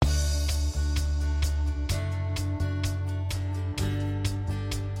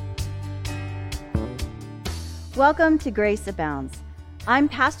Welcome to Grace Abounds. I'm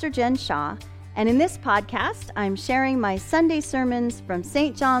Pastor Jen Shaw, and in this podcast, I'm sharing my Sunday sermons from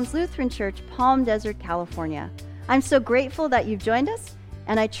St. John's Lutheran Church, Palm Desert, California. I'm so grateful that you've joined us,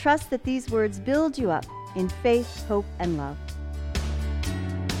 and I trust that these words build you up in faith, hope, and love.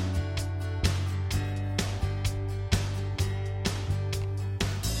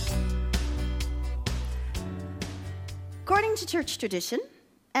 According to church tradition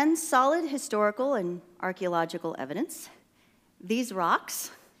and solid historical and archaeological evidence, these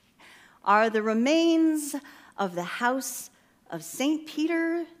rocks are the remains of the house of St.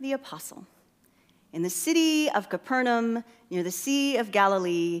 Peter the Apostle in the city of Capernaum near the Sea of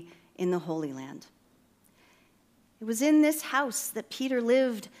Galilee in the Holy Land. It was in this house that Peter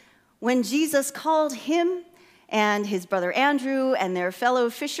lived when Jesus called him and his brother Andrew and their fellow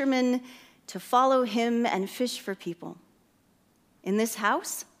fishermen to follow him and fish for people. In this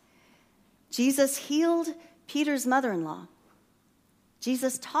house, Jesus healed Peter's mother-in-law.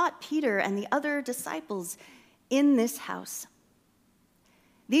 Jesus taught Peter and the other disciples in this house.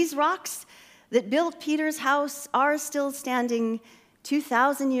 These rocks that built Peter's house are still standing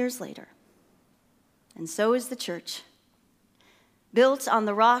 2,000 years later. And so is the church, built on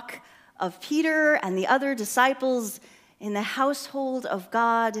the rock of Peter and the other disciples in the household of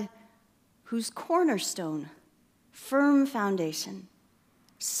God, whose cornerstone, firm foundation,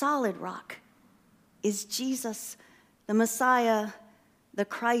 solid rock, is Jesus, the Messiah, the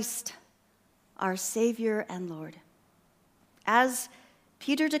Christ, our Savior and Lord. As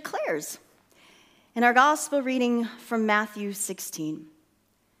Peter declares in our gospel reading from Matthew 16.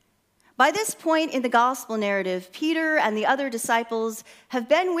 By this point in the gospel narrative, Peter and the other disciples have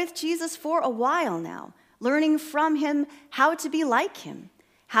been with Jesus for a while now, learning from him how to be like him,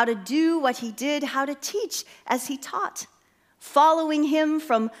 how to do what he did, how to teach as he taught, following him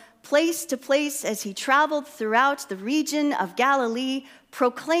from place to place as he traveled throughout the region of Galilee,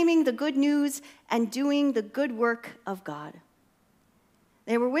 proclaiming the good news and doing the good work of God.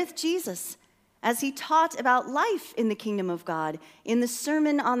 They were with Jesus as he taught about life in the kingdom of God in the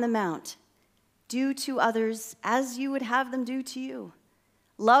Sermon on the Mount. Do to others as you would have them do to you.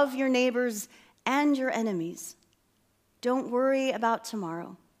 Love your neighbors and your enemies. Don't worry about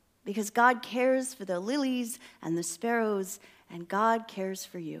tomorrow, because God cares for the lilies and the sparrows, and God cares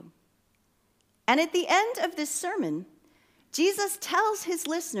for you. And at the end of this sermon, Jesus tells his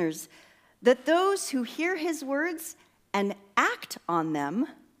listeners that those who hear his words and act on them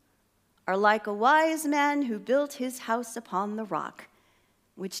are like a wise man who built his house upon the rock,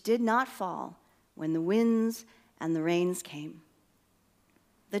 which did not fall when the winds and the rains came.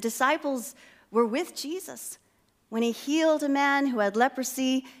 The disciples were with Jesus when he healed a man who had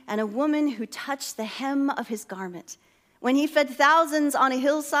leprosy and a woman who touched the hem of his garment, when he fed thousands on a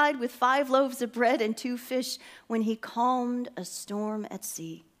hillside with 5 loaves of bread and 2 fish, when he calmed a storm at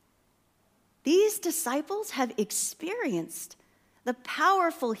sea. These disciples have experienced the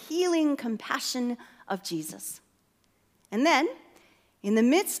powerful healing compassion of Jesus. And then, in the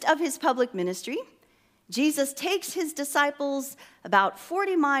midst of his public ministry, Jesus takes his disciples about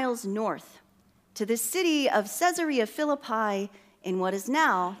 40 miles north to the city of Caesarea Philippi in what is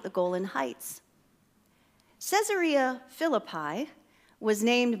now the Golan Heights. Caesarea Philippi was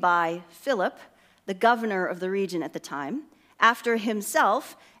named by Philip, the governor of the region at the time, after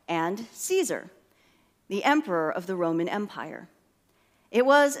himself and Caesar, the emperor of the Roman Empire. It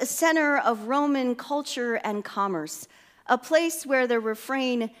was a center of Roman culture and commerce, a place where the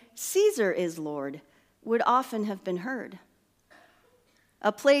refrain, "Caesar is Lord," would often have been heard.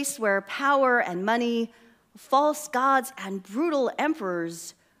 A place where power and money, false gods, and brutal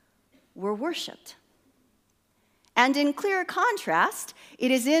emperors were worshipped. And in clear contrast,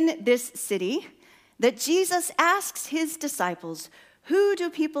 it is in this city that Jesus asks his disciples, "Who do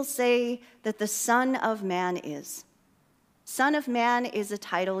people say that the Son of Man is?" Son of Man is a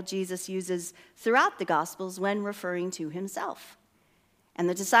title Jesus uses throughout the Gospels when referring to himself. And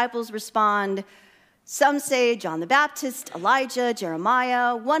the disciples respond, "Some say John the Baptist, Elijah,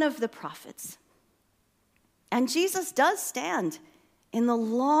 Jeremiah, one of the prophets." And Jesus does stand in the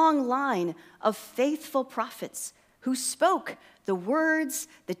long line of faithful prophets who spoke the words,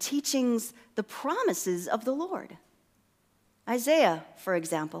 the teachings, the promises of the Lord. Isaiah, for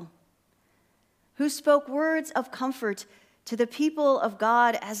example, who spoke words of comfort to the people of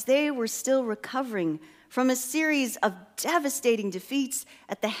God as they were still recovering from a series of devastating defeats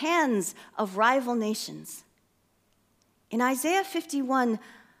at the hands of rival nations. In Isaiah 51,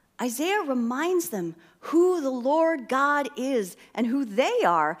 Isaiah reminds them who the Lord God is and who they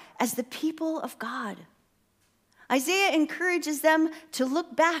are as the people of God. Isaiah encourages them to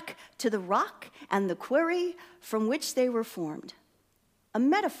look back to the rock and the quarry from which they were formed, a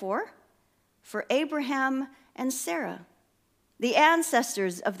metaphor for Abraham and Sarah, the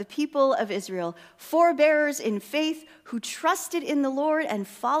ancestors of the people of Israel, forebearers in faith who trusted in the Lord and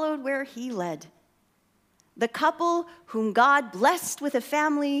followed where he led. The couple whom God blessed with a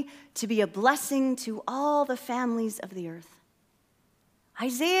family to be a blessing to all the families of the earth.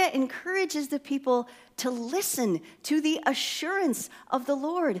 Isaiah encourages the people to listen to the assurance of the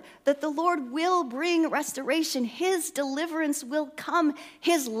Lord, that the Lord will bring restoration. His deliverance will come.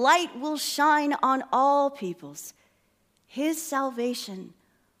 His light will shine on all peoples. His salvation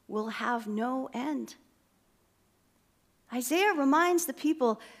will have no end. Isaiah reminds the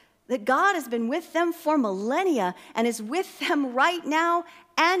people that God has been with them for millennia and is with them right now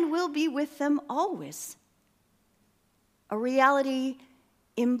and will be with them always. A reality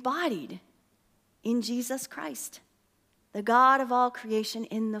embodied in Jesus Christ, the God of all creation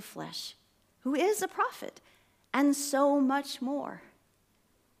in the flesh, who is a prophet, and so much more.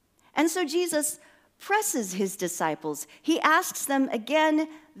 And so Jesus presses his disciples. He asks them again,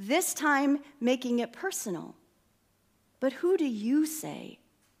 this time making it personal. But who do you say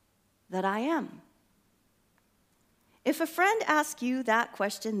that I am? If a friend asked you that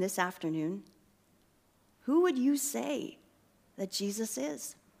question this afternoon, who would you say that Jesus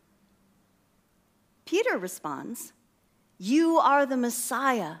is? Peter responds, you are the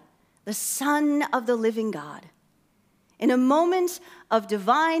Messiah, the Son of the living God. In a moment of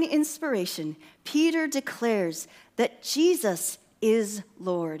divine inspiration, Peter declares that Jesus is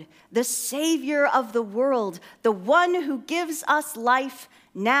Lord, the Savior of the world, the one who gives us life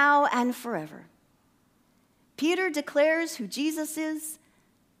now and forever. Peter declares who Jesus is,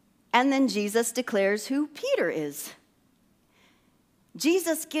 and then Jesus declares who Peter is.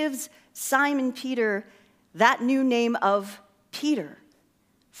 Jesus gives Simon Peter that new name of Peter,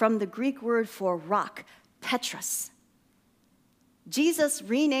 from the Greek word for rock, Petros. Jesus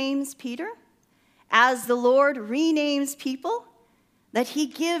renames Peter as the Lord renames people, that he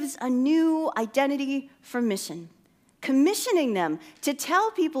gives a new identity for mission, commissioning them to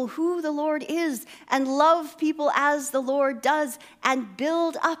tell people who the Lord is and love people as the Lord does and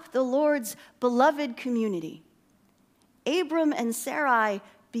build up the Lord's beloved community. Abram and Sarai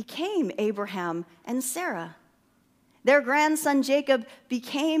became Abraham and Sarah. Their grandson Jacob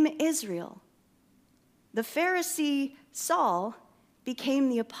became Israel. The Pharisee Saul became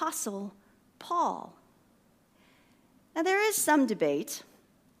the apostle Paul. Now, there is some debate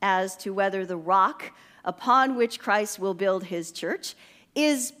as to whether the rock upon which Christ will build his church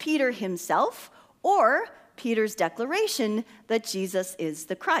is Peter himself or Peter's declaration that Jesus is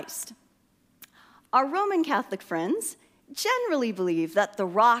the Christ. Our Roman Catholic friends generally believe that the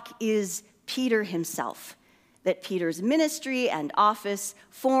rock is Peter himself, that Peter's ministry and office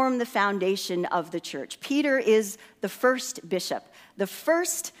form the foundation of the church. Peter is the first bishop, the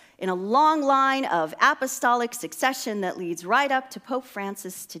first in a long line of apostolic succession that leads right up to Pope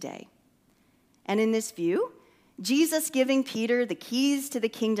Francis today. And in this view, Jesus giving Peter the keys to the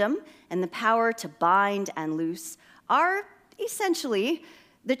kingdom and the power to bind and loose are essentially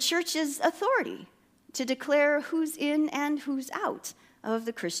the church's authority to declare who's in and who's out of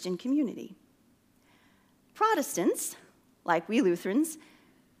the Christian community. Protestants, like we Lutherans,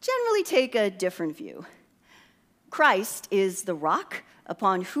 generally take a different view. Christ is the rock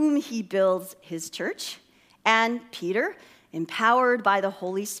upon whom he builds his church, and Peter, empowered by the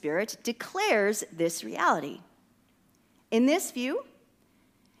Holy Spirit, declares this reality. In this view,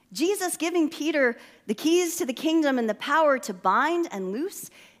 Jesus giving Peter the keys to the kingdom and the power to bind and loose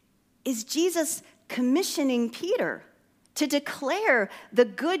is Jesus commissioning Peter to declare the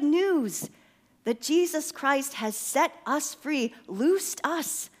good news that Jesus Christ has set us free, loosed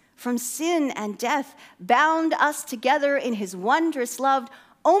us from sin and death, bound us together in his wondrous love,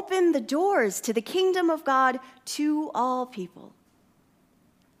 opened the doors to the kingdom of God to all people.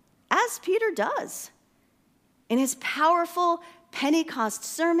 As Peter does in his powerful Pentecost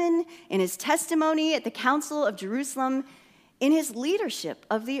sermon, in his testimony at the Council of Jerusalem, in his leadership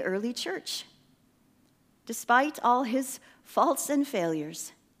of the early church. Despite all his faults and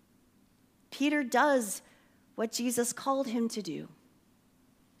failures, Peter does what Jesus called him to do: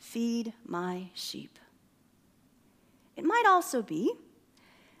 feed my sheep. It might also be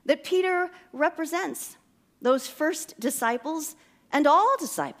that Peter represents those first disciples and all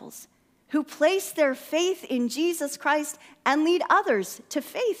disciples who place their faith in Jesus Christ and lead others to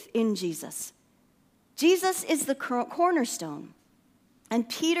faith in Jesus. Jesus is the cornerstone, and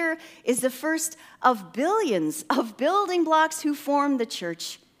Peter is the first of billions of building blocks who form the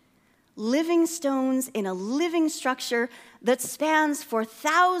church, living stones in a living structure that spans for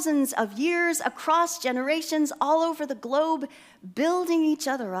thousands of years across generations all over the globe, building each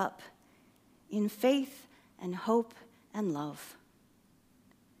other up in faith and hope and love.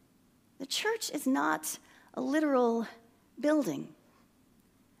 The church is not a literal building,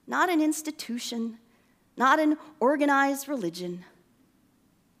 not an institution, not an organized religion.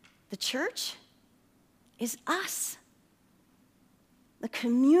 The church is us, the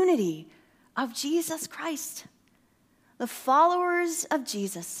community of Jesus Christ, the followers of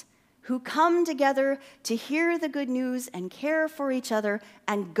Jesus who come together to hear the good news and care for each other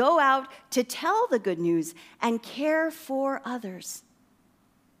and go out to tell the good news and care for others.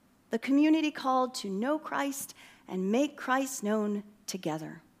 The community called to know Christ and make Christ known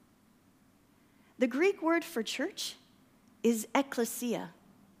together. The Greek word for church is ekklesia.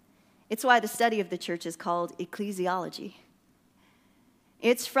 It's why the study of the church is called ecclesiology.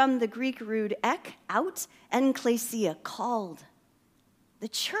 It's from the Greek root ek, out, and klesia, called. The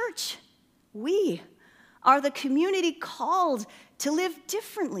church, we, are the community called to live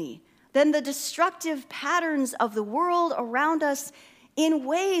differently than the destructive patterns of the world around us in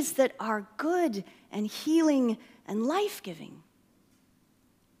ways that are good and healing and life-giving.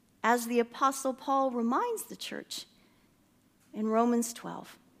 As the Apostle Paul reminds the church in Romans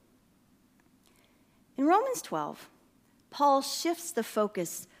 12. In Romans 12, Paul shifts the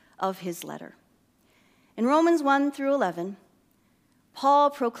focus of his letter. In Romans 1 through 11, Paul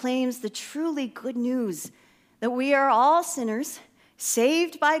proclaims the truly good news that we are all sinners,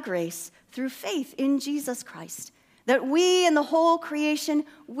 saved by grace through faith in Jesus Christ, that we and the whole creation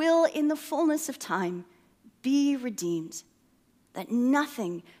will, in the fullness of time, be redeemed, that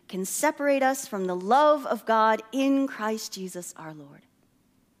nothing can separate us from the love of God in Christ Jesus our Lord.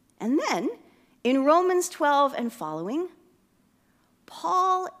 And then, in Romans 12 and following,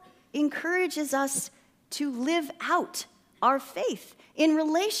 Paul encourages us to live out our faith in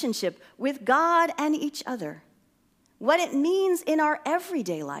relationship with God and each other. What it means in our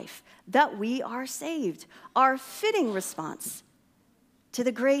everyday life that we are saved, our fitting response to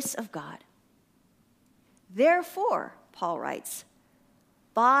the grace of God. Therefore, Paul writes,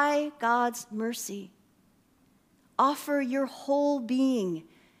 by God's mercy, offer your whole being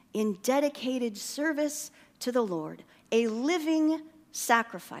in dedicated service to the Lord, a living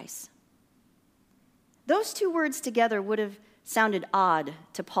sacrifice. Those two words together would have sounded odd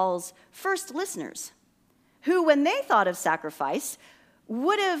to Paul's first listeners, who, when they thought of sacrifice,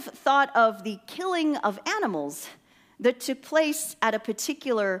 would have thought of the killing of animals that took place at a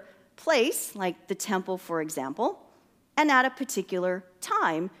particular place, like the temple, for example, and at a particular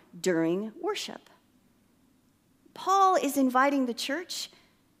time during worship. Paul is inviting the church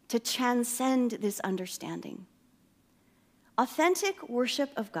to transcend this understanding. Authentic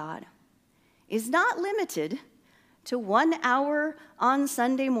worship of God is not limited to 1 hour on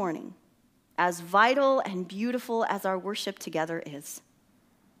Sunday morning, as vital and beautiful as our worship together is.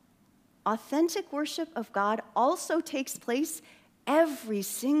 Authentic worship of God also takes place every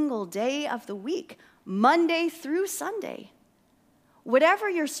single day of the week, Monday through Sunday. Whatever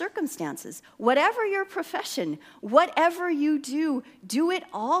your circumstances, whatever your profession, whatever you do, do it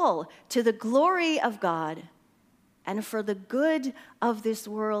all to the glory of God and for the good of this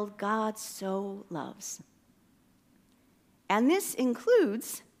world God so loves. And this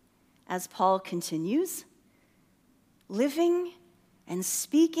includes, as Paul continues, living and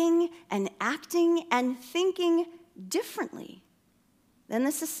speaking and acting and thinking differently than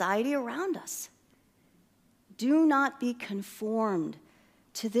the society around us. Do not be conformed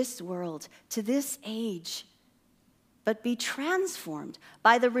to this world, to this age, but be transformed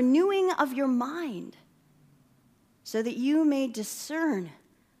by the renewing of your mind, so that you may discern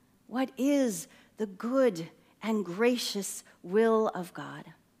what is the good and gracious will of God.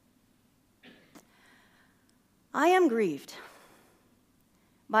 I am grieved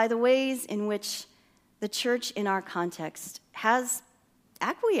by the ways in which the church in our context has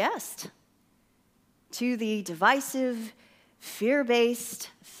acquiesced to the divisive, fear-based,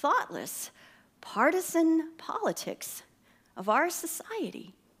 thoughtless, partisan politics of our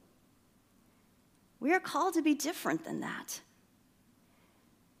society. We are called to be different than that.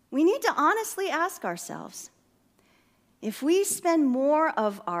 We need to honestly ask ourselves, if we spend more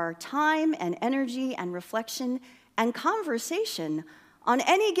of our time and energy and reflection and conversation on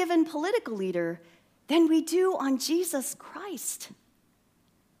any given political leader than we do on Jesus Christ,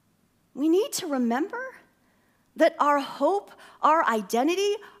 we need to remember that our hope, our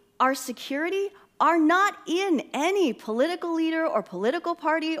identity, our security, are not in any political leader or political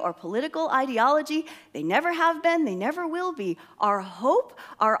party or political ideology. They never have been, they never will be. Our hope,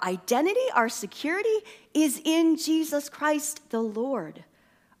 our identity, our security is in Jesus Christ the Lord,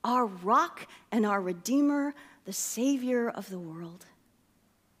 our rock and our Redeemer, the Savior of the world.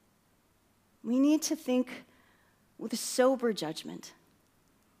 We need to think with a sober judgment,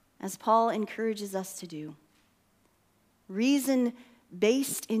 as Paul encourages us to do. Reason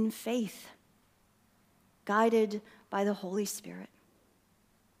based in faith, guided by the Holy Spirit.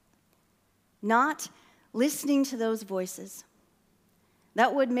 Not listening to those voices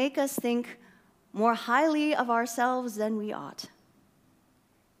that would make us think more highly of ourselves than we ought.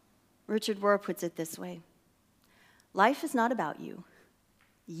 Richard Rohr puts it this way: life is not about you.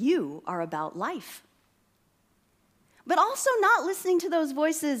 You are about life. But also not listening to those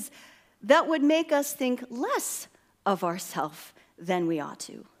voices that would make us think less of ourselves than we ought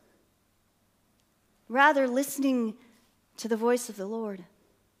to. Rather, listening to the voice of the Lord,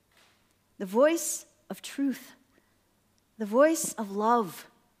 the voice of truth, the voice of love,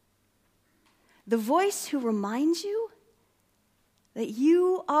 the voice who reminds you that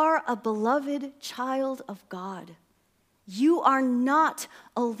you are a beloved child of God. You are not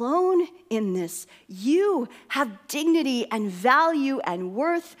alone in this. You have dignity and value and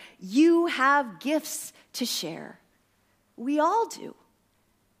worth. You have gifts to share. We all do,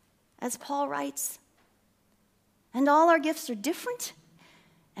 as Paul writes. And all our gifts are different,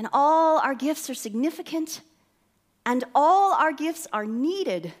 and all our gifts are significant, and all our gifts are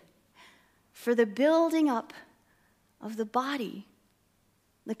needed for the building up of the body,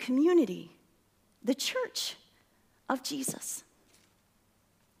 the community, the church of Jesus.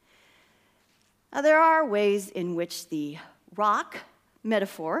 Now, there are ways in which the rock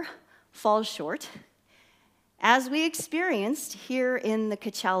metaphor falls short, as we experienced here in the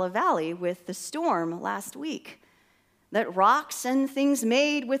Coachella Valley with the storm last week. That rocks and things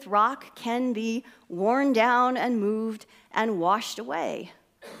made with rock can be worn down and moved and washed away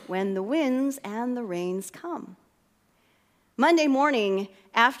when the winds and the rains come. Monday morning,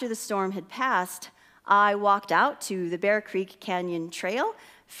 after the storm had passed, I walked out to the Bear Creek Canyon Trail,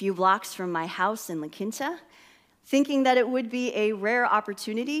 a few blocks from my house in La Quinta, thinking that it would be a rare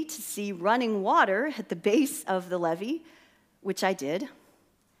opportunity to see running water at the base of the levee, which I did.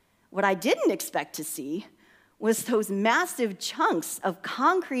 What I didn't expect to see was those massive chunks of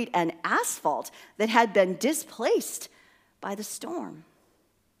concrete and asphalt that had been displaced by the storm.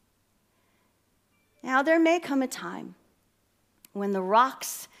 Now, there may come a time when the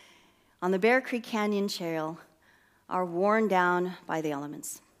rocks on the Bear Creek Canyon Trail are worn down by the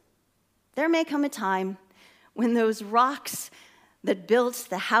elements. There may come a time when those rocks that built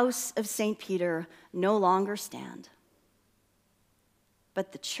the house of St. Peter no longer stand.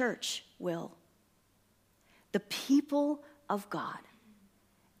 But the church will. The people of God,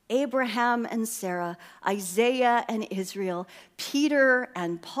 Abraham and Sarah, Isaiah and Israel, Peter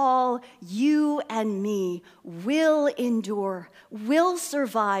and Paul, you and me, will endure, will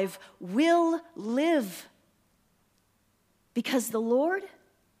survive, will live. Because the Lord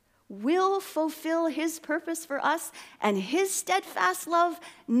will fulfill his purpose for us, and his steadfast love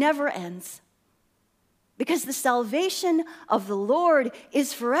never ends. Because the salvation of the Lord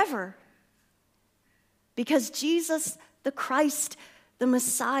is forever. Because Jesus, the Christ, the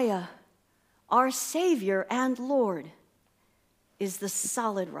Messiah, our Savior and Lord, is the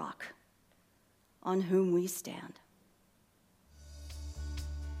solid rock on whom we stand.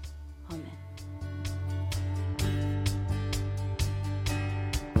 Amen.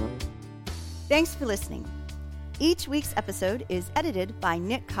 Thanks for listening. Each week's episode is edited by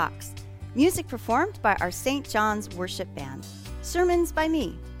Nick Cox. Music performed by our St. John's Worship Band. Sermons by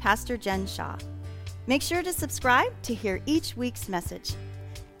me, Pastor Jen Shaw. Make sure to subscribe to hear each week's message.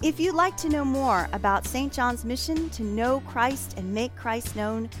 If you'd like to know more about St. John's mission to know Christ and make Christ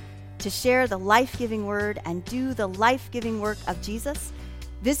known, to share the life-giving word and do the life-giving work of Jesus,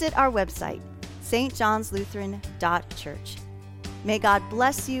 visit our website, stjohnslutheran.church. May God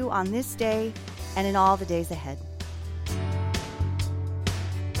bless you on this day and in all the days ahead.